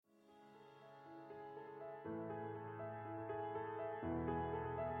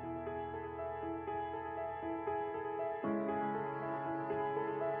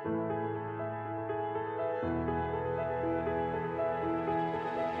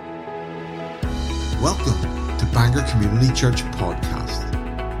Welcome to Bangor Community Church Podcast.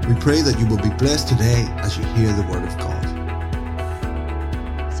 We pray that you will be blessed today as you hear the Word of God.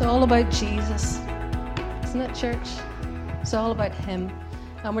 It's all about Jesus, isn't it, church? It's all about Him.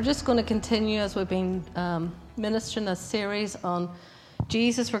 And we're just going to continue as we've been ministering a series on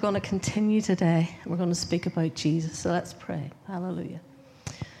Jesus. We're going to continue today. We're going to speak about Jesus. So let's pray. Hallelujah.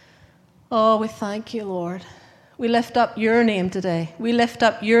 Oh, we thank you, Lord. We lift up your name today. We lift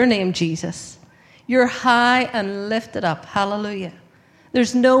up your name, Jesus. You're high and lifted up. Hallelujah.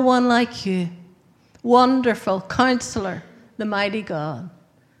 There's no one like you. Wonderful Counselor, the mighty God.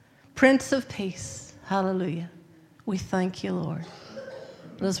 Prince of Peace. Hallelujah. We thank you, Lord.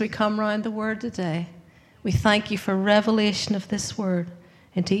 And as we come round the Word today, we thank you for revelation of this Word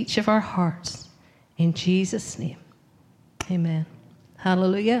into each of our hearts. In Jesus' name. Amen.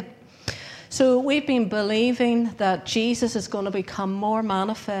 Hallelujah. So we've been believing that Jesus is going to become more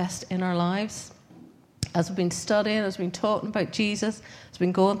manifest in our lives. As we've been studying, as we've been talking about Jesus, as we've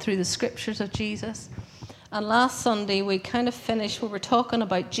been going through the scriptures of Jesus. And last Sunday we kind of finished, we were talking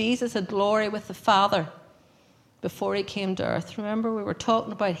about Jesus had glory with the Father before he came to earth. Remember, we were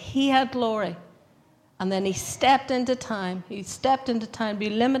talking about he had glory. And then he stepped into time. He stepped into time, be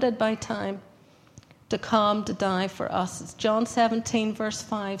limited by time, to come to die for us. It's John 17 verse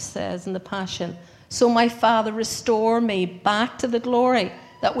 5 says in the Passion, "So my Father, restore me back to the glory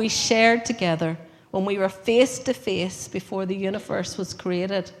that we shared together when we were face to face before the universe was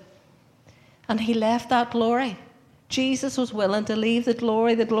created." And he left that glory. Jesus was willing to leave the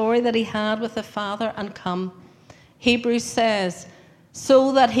glory that he had with the Father and come. Hebrews says,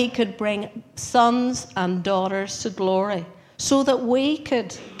 so that he could bring sons and daughters to glory, so that we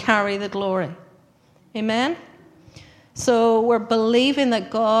could carry the glory. Amen? So we're believing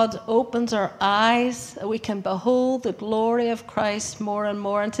that God opens our eyes, that we can behold the glory of Christ more and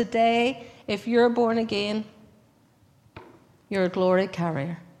more. And today, if you're born again, you're a glory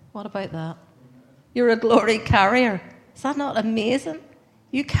carrier. What about that? You're a glory carrier. Is that not amazing?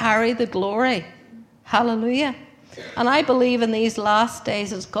 You carry the glory. Hallelujah. And I believe in these last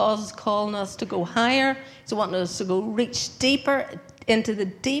days as God is calling us to go higher. He's wanting us to go reach deeper into the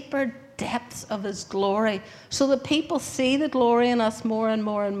deeper depths of his glory so that people see the glory in us more and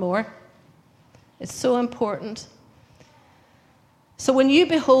more and more. It's so important. So when you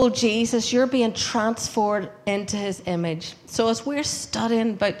behold Jesus, you're being transformed into his image. So as we're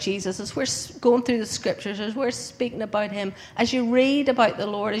studying about Jesus, as we're going through the scriptures, as we're speaking about him, as you read about the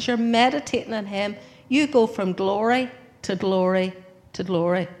Lord, as you're meditating on him, you go from glory to glory to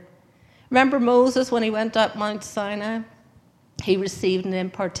glory. Remember Moses when he went up Mount Sinai? He received an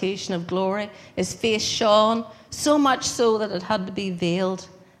impartation of glory. His face shone, so much so that it had to be veiled,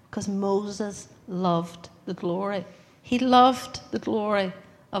 because Moses loved the glory. He loved the glory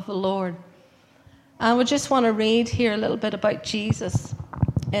of the Lord. And we just want to read here a little bit about Jesus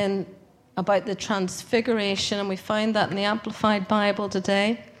and about the transfiguration. And we find that in the Amplified Bible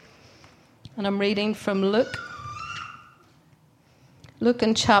today. And I'm reading from Luke. Luke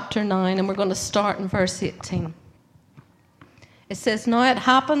in chapter 9, and we're going to start in verse 18. It says, "Now it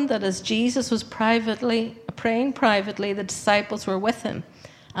happened that as Jesus was praying privately, the disciples were with him.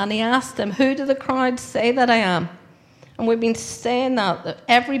 And he asked them, 'Who do the crowds say that I am?' And we've been saying that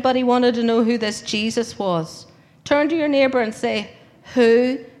everybody wanted to know who this Jesus was. Turn to your neighbor and say,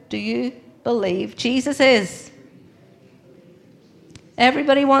 'Who do you believe Jesus is?'"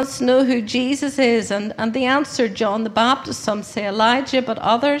 Everybody wants to know who Jesus is. And the answer, John the Baptist, some say Elijah, but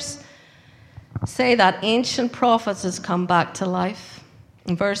others say that ancient prophets has come back to life.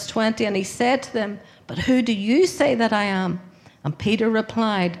 In verse 20, "And he said to them, 'But who do you say that I am?' And Peter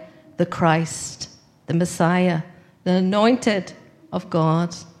replied, 'The Christ, the Messiah, the anointed of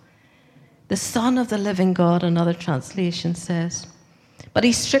God, the Son of the living God,' another translation says. But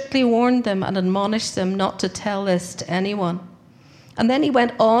he strictly warned them and admonished them not to tell this to anyone. And then he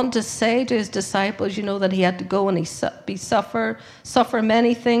went on to say to his disciples, that he had to go and suffer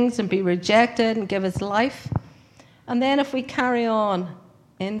many things and be rejected and give his life. And then if we carry on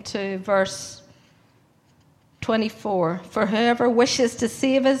into verse 24, "For whoever wishes to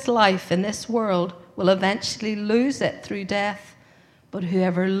save his life in this world will eventually lose it through death. But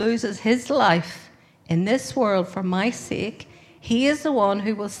whoever loses his life in this world for my sake, he is the one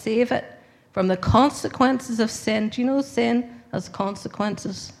who will save it from the consequences of sin." Do you know sin has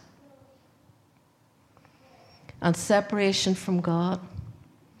consequences? And separation from God.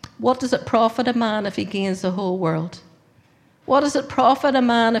 What does it profit a man if he gains the whole world? What does it profit a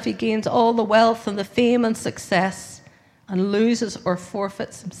man if he gains all the wealth and the fame and success and loses or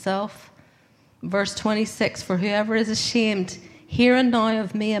forfeits himself? Verse 26, "For whoever is ashamed, hear and now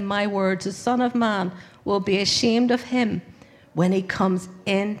of me and my words, the Son of Man will be ashamed of him when he comes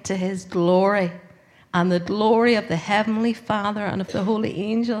into his glory and the glory of the heavenly Father and of the holy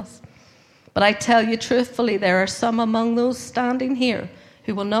angels. But I tell you truthfully, there are some among those standing here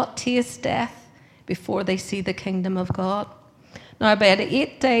who will not taste death before they see the kingdom of God." Now, about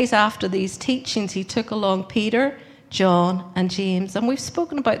 8 days after these teachings, he took along Peter, John, and James. And we've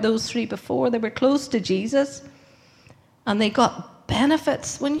spoken about those three before. They were close to Jesus, and they got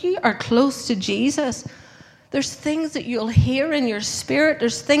benefits. When you are close to Jesus, there's things that you'll hear in your spirit.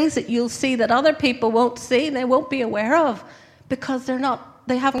 There's things that you'll see that other people won't see and they won't be aware of because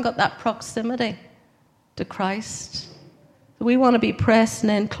they haven't got that proximity to Christ. We want to be pressing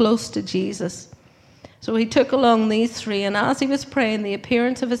in close to Jesus. So he took along these three, and as he was praying, the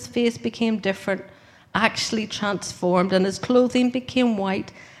appearance of his face became different, actually transformed, and his clothing became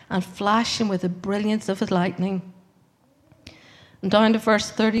white and flashing with the brilliance of the lightning. And down to verse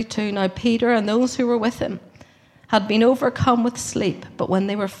 32, now Peter and those who were with him had been overcome with sleep, but when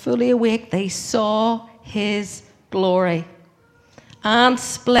they were fully awake, they saw his glory and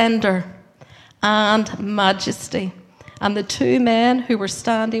splendor and majesty, and the two men who were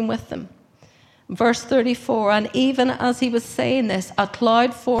standing with them. Verse 34, and even as he was saying this, a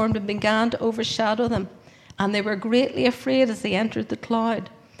cloud formed and began to overshadow them, and they were greatly afraid as they entered the cloud.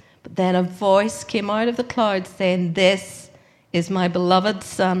 But then a voice came out of the cloud saying, "This is my beloved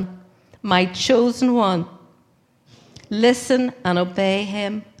Son, my chosen one. Listen and obey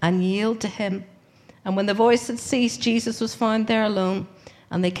him and yield to him." And when the voice had ceased, Jesus was found there alone,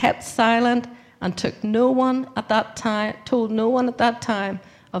 and they kept silent and told no one at that time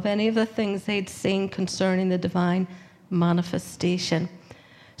of any of the things they'd seen concerning the divine manifestation.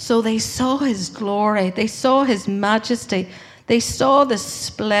 So they saw his glory, they saw his majesty, they saw the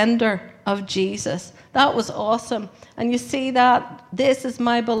splendor of Jesus. That was awesome. And you see that, "This is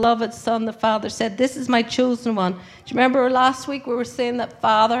my beloved Son," the Father said, "This is my chosen one." Do you remember last week we were saying that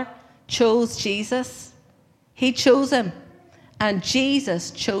Father chose Jesus? He chose him. And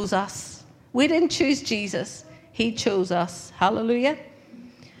Jesus chose us. We didn't choose Jesus. He chose us. Hallelujah.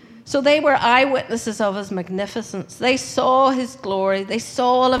 So they were eyewitnesses of his magnificence. They saw his glory. They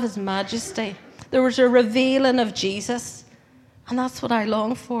saw all of his majesty. There was a revealing of Jesus. And that's what I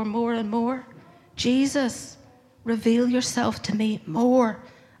long for more and more. Jesus, reveal yourself to me more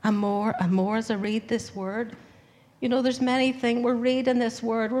and more and more as I read this word. You know, there's many things. We're reading this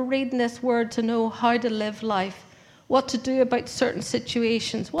word. We're reading this word to know how to live life, what to do about certain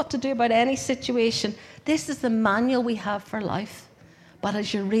situations, what to do about any situation. This is the manual we have for life. But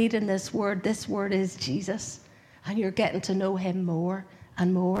as you're reading this word is Jesus. And you're getting to know him more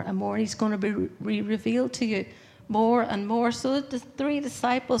and more and more. He's going to be revealed to you more and more. So the three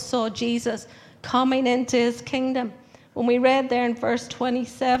disciples saw Jesus coming into his kingdom. When we read there in verse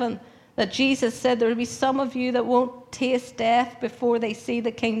 27 that Jesus said there will be some of you that won't taste death before they see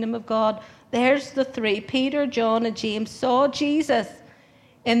the kingdom of God. There's the three, Peter, John, and James, saw Jesus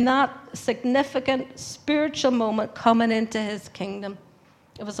in that significant spiritual moment coming into his kingdom.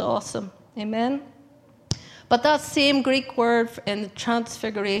 It was awesome. Amen. But that same Greek word in the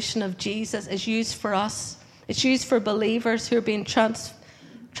transfiguration of Jesus is used for us. It's used for believers who are being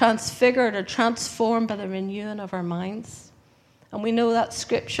transfigured or transformed by the renewing of our minds. And we know that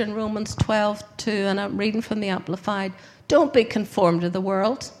scripture in Romans 12:2, and I'm reading from the Amplified. Don't be conformed to the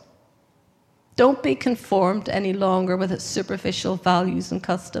world. Don't be conformed any longer with its superficial values and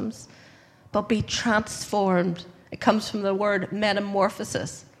customs, but be transformed. It comes from the word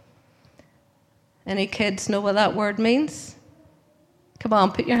metamorphosis. Any kids know what that word means? Come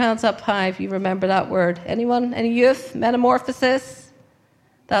on, put your hands up high if you remember that word. Anyone? Any youth? Metamorphosis?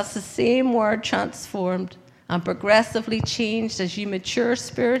 That's the same word, transformed and progressively changed as you mature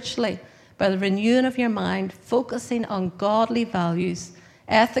spiritually by the renewing of your mind, focusing on godly values,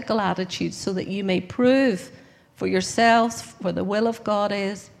 ethical attitudes, so that you may prove for yourselves what the will of God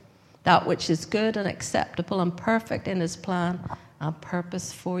is, that which is good and acceptable and perfect in his plan and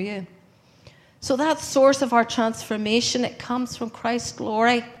purpose for you. So that source of our transformation, it comes from Christ's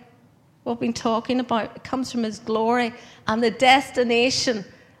glory. What we've been talking about, it comes from his glory. And the destination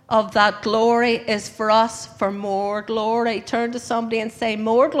of that glory is for us for more glory. Turn to somebody and say,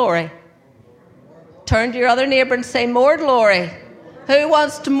 more glory. Turn to your other neighbour and say, more glory. Who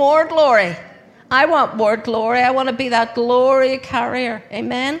wants more glory? I want more glory. I want to be that glory carrier.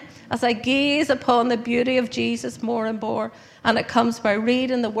 Amen? As I gaze upon the beauty of Jesus more and more. And it comes by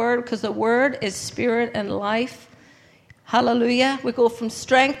reading the word, because the word is spirit and life. Hallelujah. We go from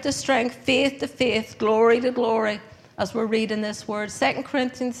strength to strength, faith to faith, glory to glory as we're reading this word. 2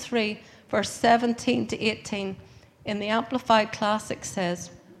 Corinthians 3, verse 17 to 18. in the Amplified Classic says,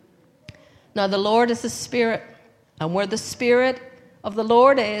 "Now the Lord is the Spirit, and where the Spirit of the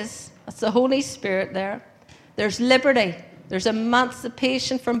Lord is," that's the Holy Spirit there, "there's liberty, there's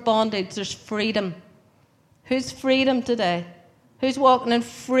emancipation from bondage, there's freedom." Who's freedom today? Who's walking in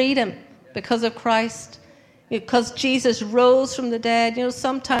freedom because of Christ? Because Jesus rose from the dead. You know,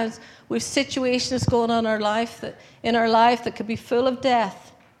 sometimes we have situations going on in our life that could be full of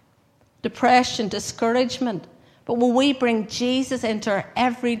death, depression, discouragement. But when we bring Jesus into our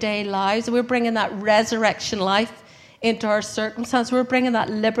everyday lives, we're bringing that resurrection life into our circumstance. We're bringing that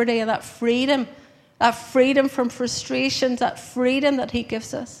liberty and that freedom from frustrations, that freedom that he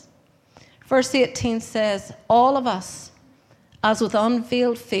gives us. Verse 18 says, "All of us, as with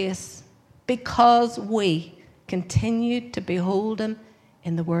unveiled face, because we continue to behold him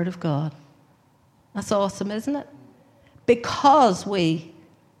in the Word of God." That's awesome, isn't it? Because we.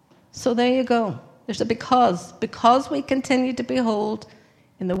 So there you go. There's a because. Because we continue to behold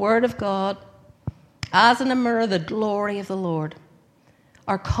in the Word of God, as in a mirror, the glory of the Lord,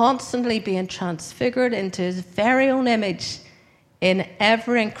 are constantly being transfigured into his very own image in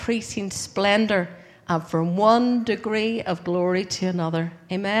ever-increasing splendor, and from one degree of glory to another.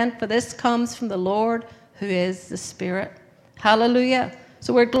 Amen. For this comes from the Lord, who is the Spirit. Hallelujah.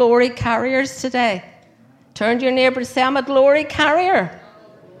 So we're glory carriers today. Turn to your neighbor and say, "I'm a glory carrier.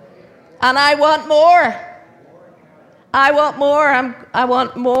 And I want more. I want more. I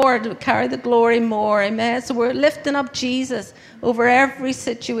want more, to carry the glory more." Amen. So we're lifting up Jesus over every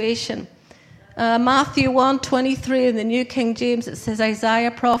situation. Matthew 1:23 in the New King James, it says,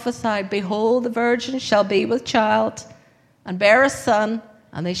 "Isaiah prophesied, behold, the virgin shall be with child and bear a son,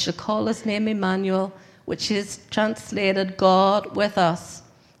 and they shall call his name Emmanuel," which is translated God with us.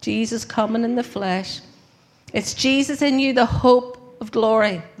 Jesus coming in the flesh. It's Jesus in you, the hope of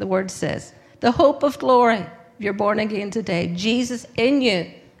glory, the word says. The hope of glory, if you're born again today. Jesus in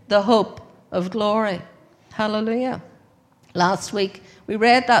you, the hope of glory. Hallelujah. Last week, we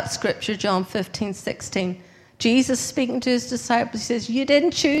read that scripture, John 15:16. Jesus speaking to his disciples, he says, "You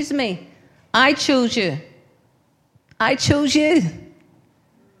didn't choose me. I chose you. I chose you.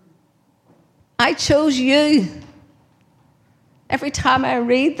 I chose you." Every time I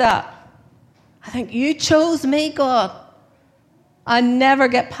read that, I think, you chose me, God. I never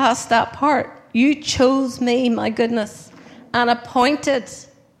get past that part. You chose me, my goodness. And appointed.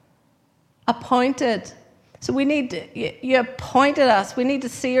 Appointed. So we need to, you appointed us. We need to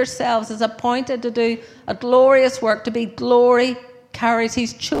see ourselves as appointed to do a glorious work, to be glory carriers.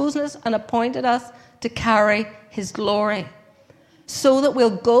 He's chosen us and appointed us to carry his glory, so that we'll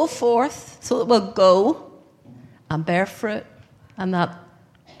go forth, so that we'll go and bear fruit, and that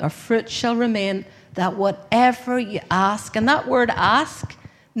our fruit shall remain, that whatever you ask, and that word ask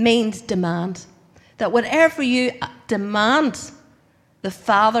means demand, that whatever you demand the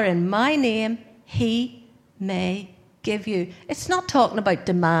Father in my name, he may give you. It's not talking about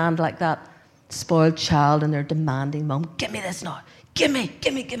demand like that spoiled child and they're demanding, "Mom, give me this now. Give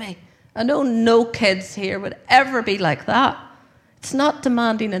me. I know no kids here would ever be like that. It's not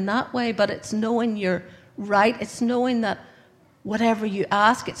demanding in that way, but it's knowing you're right. It's knowing that whatever you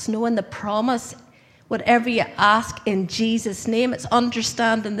ask, it's knowing the promise. Whatever you ask in Jesus' name, it's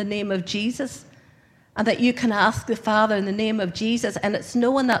understanding the name of Jesus, and that you can ask the Father in the name of Jesus. And it's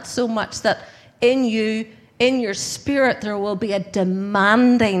knowing that so much that in you, in your spirit, there will be a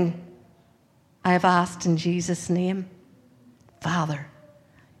demanding, "I have asked in Jesus' name, Father."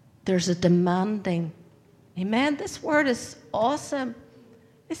 There's a demanding. Amen. This word is awesome.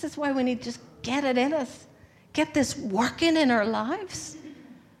 This is why we need to just get it in us. Get this working in our lives.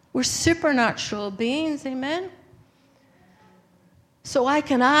 We're supernatural beings. Amen. So I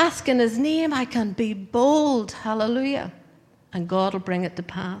can ask in his name. I can be bold. Hallelujah. And God will bring it to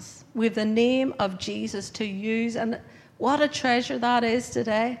pass. We have the name of Jesus to use. And what a treasure that is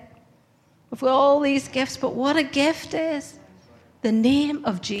today. We've got all these gifts, but what a gift is the name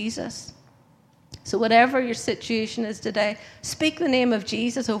of Jesus. So whatever your situation is today, speak the name of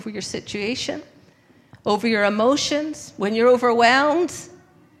Jesus over your situation, over your emotions, when you're overwhelmed,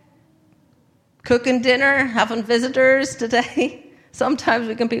 cooking dinner, having visitors today. Sometimes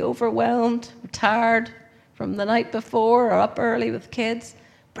we can be overwhelmed, we're tired from the night before or up early with kids.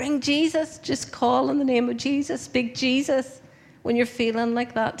 Bring Jesus. Just call in the name of Jesus. Speak Jesus when you're feeling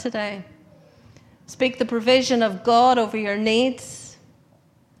like that today. Speak the provision of God over your needs,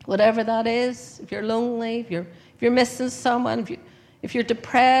 whatever that is. If you're lonely, if you're missing someone, if you're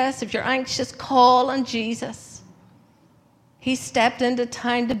depressed, if you're anxious, call on Jesus. He stepped into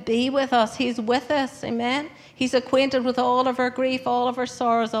time to be with us. He's with us. Amen. He's acquainted with all of our grief, all of our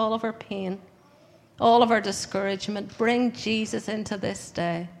sorrows, all of our pain. all of our discouragement. Bring Jesus into this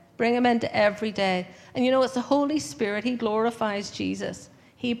day. Bring him into every day. And you know, it's the Holy Spirit. He glorifies Jesus.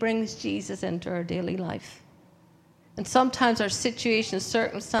 He brings Jesus into our daily life. And sometimes our situations,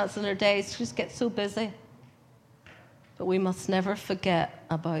 circumstances, and our days just get so busy. But we must never forget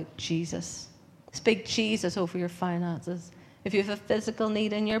about Jesus. Speak Jesus over your finances. If you have a physical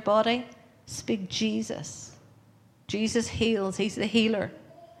need in your body, speak Jesus. Jesus heals. He's the healer.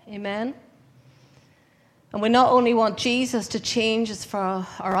 Amen? And we not only want Jesus to change us for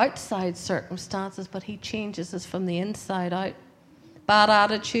our outside circumstances, but he changes us from the inside out. Bad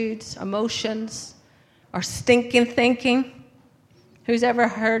attitudes, emotions, our stinking thinking. Who's ever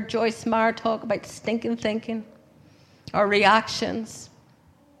heard Joyce Meyer talk about stinking thinking? Our reactions.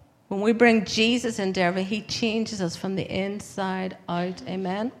 When we bring Jesus into everything, he changes us from the inside out.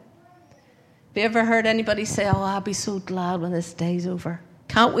 Amen? Have you ever heard anybody say, oh, I'll be so glad when this day's over.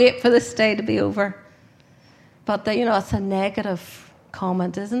 Can't wait for this day to be over. But, it's a negative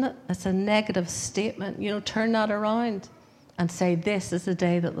comment, isn't it? It's a negative statement. Turn that around and say, this is the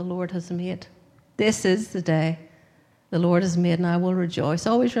day that the Lord has made. This is the day the Lord has made, and I will rejoice.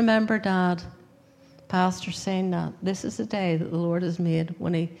 Always remember, Dad, Pastor saying that. This is the day that the Lord has made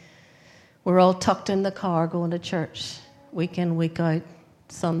when we're all tucked in the car going to church, week in, week out,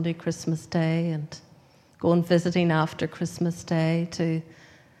 Sunday, Christmas Day, and going visiting after Christmas Day to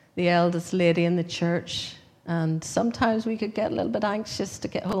the eldest lady in the church. And sometimes we could get a little bit anxious to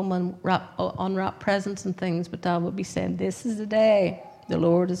get home and unwrap presents and things, but Dad would be saying, this is the day the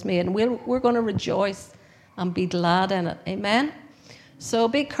Lord has made, and we're going to rejoice and be glad in it. Amen? So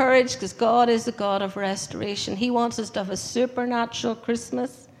be encouraged, because God is the God of restoration. He wants us to have a supernatural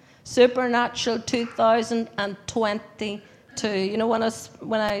Christmas, supernatural 2022.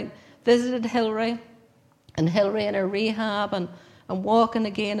 When I visited Hillary in her rehab and walking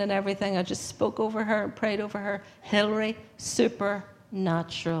again and everything, I just spoke over her and prayed over her. Hillary,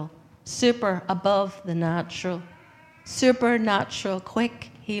 supernatural, super above the natural, supernatural, quick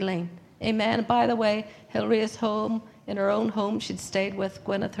healing. Amen. And by the way, Hillary is home, in her own home. She'd stayed with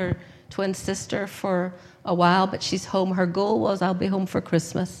Gwyneth, her twin sister, for a while, but she's home. Her goal was, I'll be home for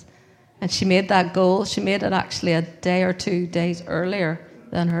Christmas. And she made that goal. She made it actually a day or 2 days earlier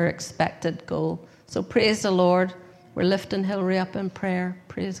than her expected goal. So praise the Lord. We're lifting Hillary up in prayer.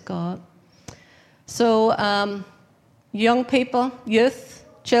 Praise God. So, young people, youth,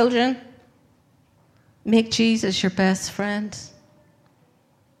 children, make Jesus your best friend.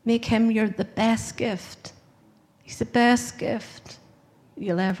 Make him the best gift. He's the best gift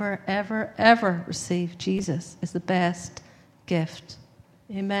you'll ever receive. Jesus is the best gift.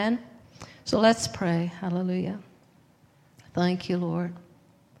 Amen? So let's pray. Hallelujah. Thank you, Lord.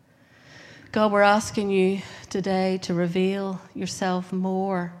 God, we're asking you today to reveal yourself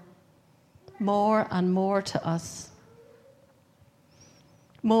more and more to us.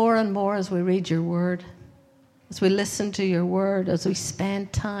 More and more as we read your word, as we listen to your word, as we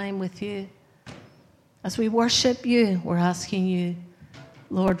spend time with you, as we worship you. We're asking you,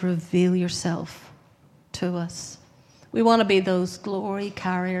 Lord, reveal yourself to us. We want to be those glory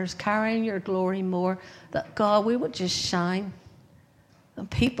carriers, carrying your glory more, that, God, we would just shine. And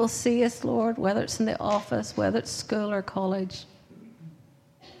people see us, Lord, whether it's in the office, whether it's school or college.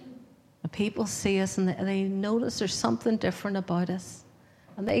 And people see us and they notice there's something different about us.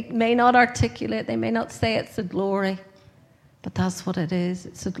 And they may not articulate, they may not say it's the glory, but that's what it is,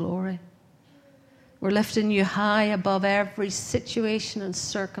 it's the glory. We're lifting you high above every situation and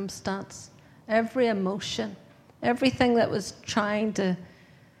circumstance, every emotion, everything that was trying to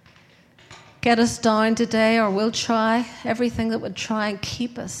get us down today, or will try, everything that would try and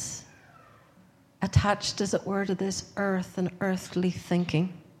keep us attached, as it were, to this earth and earthly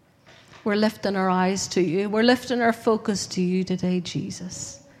thinking. We're lifting our eyes to you. We're lifting our focus to you today,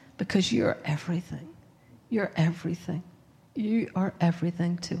 Jesus, because you're everything. You're everything. You are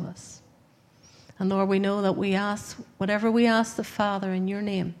everything to us. And Lord, we know that we ask, whatever we ask the Father in your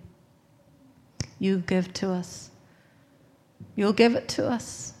name, you give to us. You'll give it to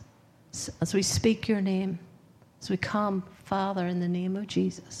us as we speak your name, as we come, Father, in the name of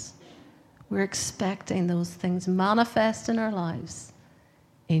Jesus. We're expecting those things manifest in our lives.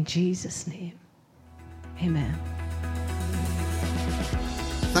 In Jesus' name, amen.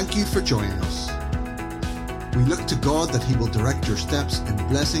 Thank you for joining us. We look to God that he will direct your steps in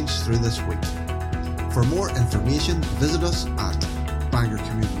blessings through this week. For more information, visit us at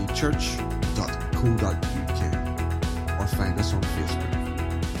bangorcommunitychurch.co.uk or find us on Facebook.